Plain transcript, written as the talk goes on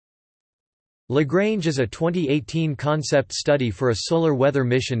Lagrange is a 2018 concept study for a solar weather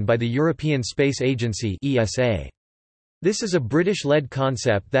mission by the European Space Agency (ESA). This is a British-led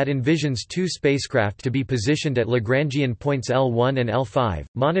concept that envisions two spacecraft to be positioned at Lagrangian points L1 and L5.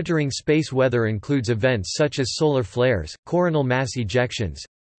 Monitoring space weather includes events such as solar flares, coronal mass ejections,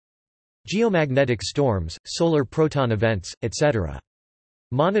 geomagnetic storms, solar proton events, etc.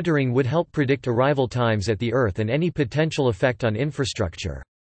 Monitoring would help predict arrival times at the Earth and any potential effect on infrastructure.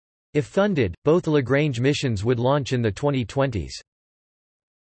 If funded, both Lagrange missions would launch in the 2020s.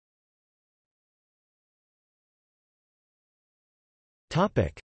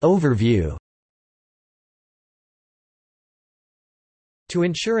 Overview. To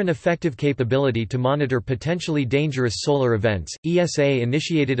ensure an effective capability to monitor potentially dangerous solar events, ESA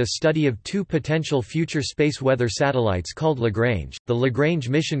initiated a study of two potential future space weather satellites called Lagrange. The Lagrange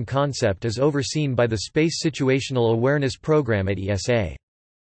mission concept is overseen by the Space Situational Awareness Program at ESA.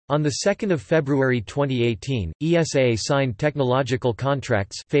 On 2 February 2018, ESA signed technological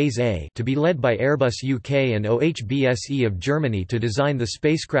contracts Phase A to be led by Airbus UK and OHBSE of Germany to design the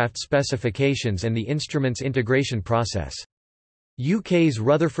spacecraft specifications and the instruments integration process. UK's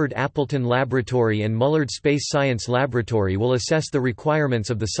Rutherford Appleton Laboratory and Mullard Space Science Laboratory will assess the requirements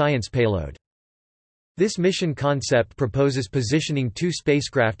of the science payload. This mission concept proposes positioning two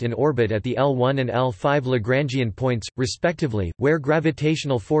spacecraft in orbit at the L1 and L5 Lagrangian points, respectively, where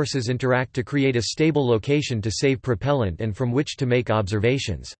gravitational forces interact to create a stable location to save propellant and from which to make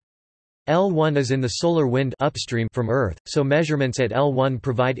observations. L1 is in the solar wind upstream from Earth, so measurements at L1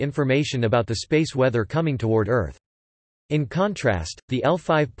 provide information about the space weather coming toward Earth. In contrast, the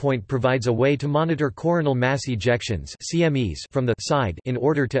L5 point provides a way to monitor coronal mass ejections (CMEs) from the side in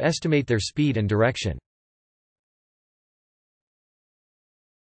order to estimate their speed and direction.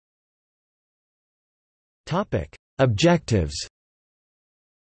 Topic: Objectives.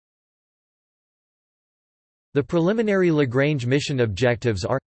 The preliminary Lagrange mission objectives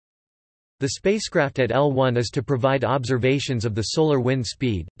are: the spacecraft at L1 is to provide observations of the solar wind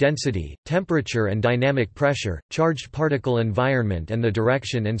speed, density, temperature and dynamic pressure, charged particle environment and the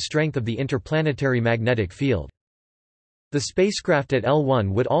direction and strength of the interplanetary magnetic field. The spacecraft at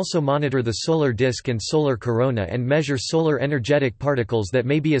L1 would also monitor the solar disk and solar corona and measure solar energetic particles that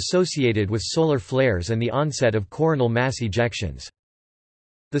may be associated with solar flares and the onset of coronal mass ejections.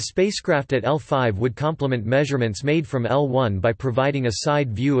 The spacecraft at L5 would complement measurements made from L1 by providing a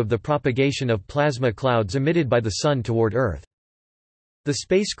side view of the propagation of plasma clouds emitted by the Sun toward Earth. The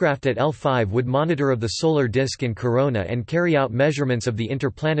spacecraft at L5 would monitor of the solar disk and corona and carry out measurements of the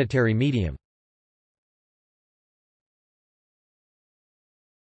interplanetary medium.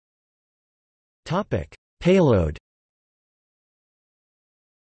 Payload.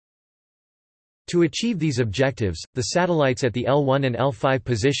 To achieve these objectives, the satellites at the L1 and L5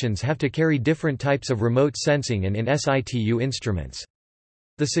 positions have to carry different types of remote sensing and in situ instruments.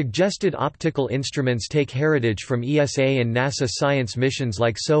 The suggested optical instruments take heritage from ESA and NASA science missions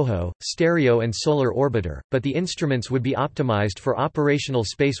like SOHO, Stereo and Solar Orbiter, but the instruments would be optimized for operational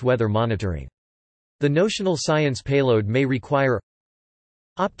space weather monitoring. The notional science payload may require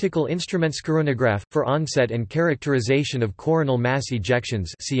optical instruments coronagraph, for onset and characterization of coronal mass ejections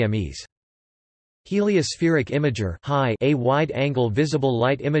CMEs. Heliospheric imager a wide-angle visible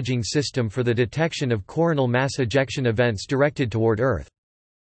light imaging system for the detection of coronal mass ejection events directed toward Earth.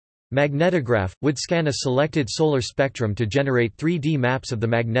 Magnetograph, would scan a selected solar spectrum to generate 3D maps of the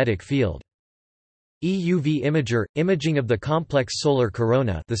magnetic field. EUV imager, imaging of the complex solar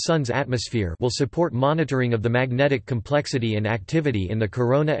corona, the Sun's atmosphere, will support monitoring of the magnetic complexity and activity in the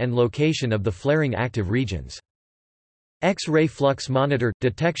corona and location of the flaring active regions. X-ray flux monitor,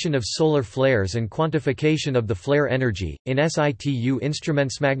 detection of solar flares and quantification of the flare energy, in situ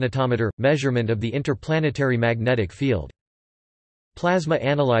instruments. Magnetometer, measurement of the interplanetary magnetic field. Plasma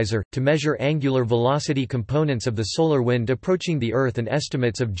analyzer, to measure angular velocity components of the solar wind approaching the Earth and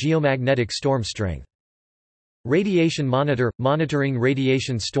estimates of geomagnetic storm strength. Radiation monitor, monitoring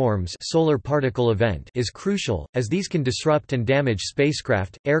radiation storms solar particle event is crucial, as these can disrupt and damage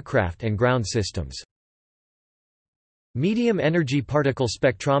spacecraft, aircraft and ground systems. Medium energy particle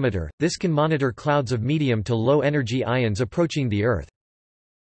spectrometer, this can monitor clouds of medium to low energy ions approaching the Earth.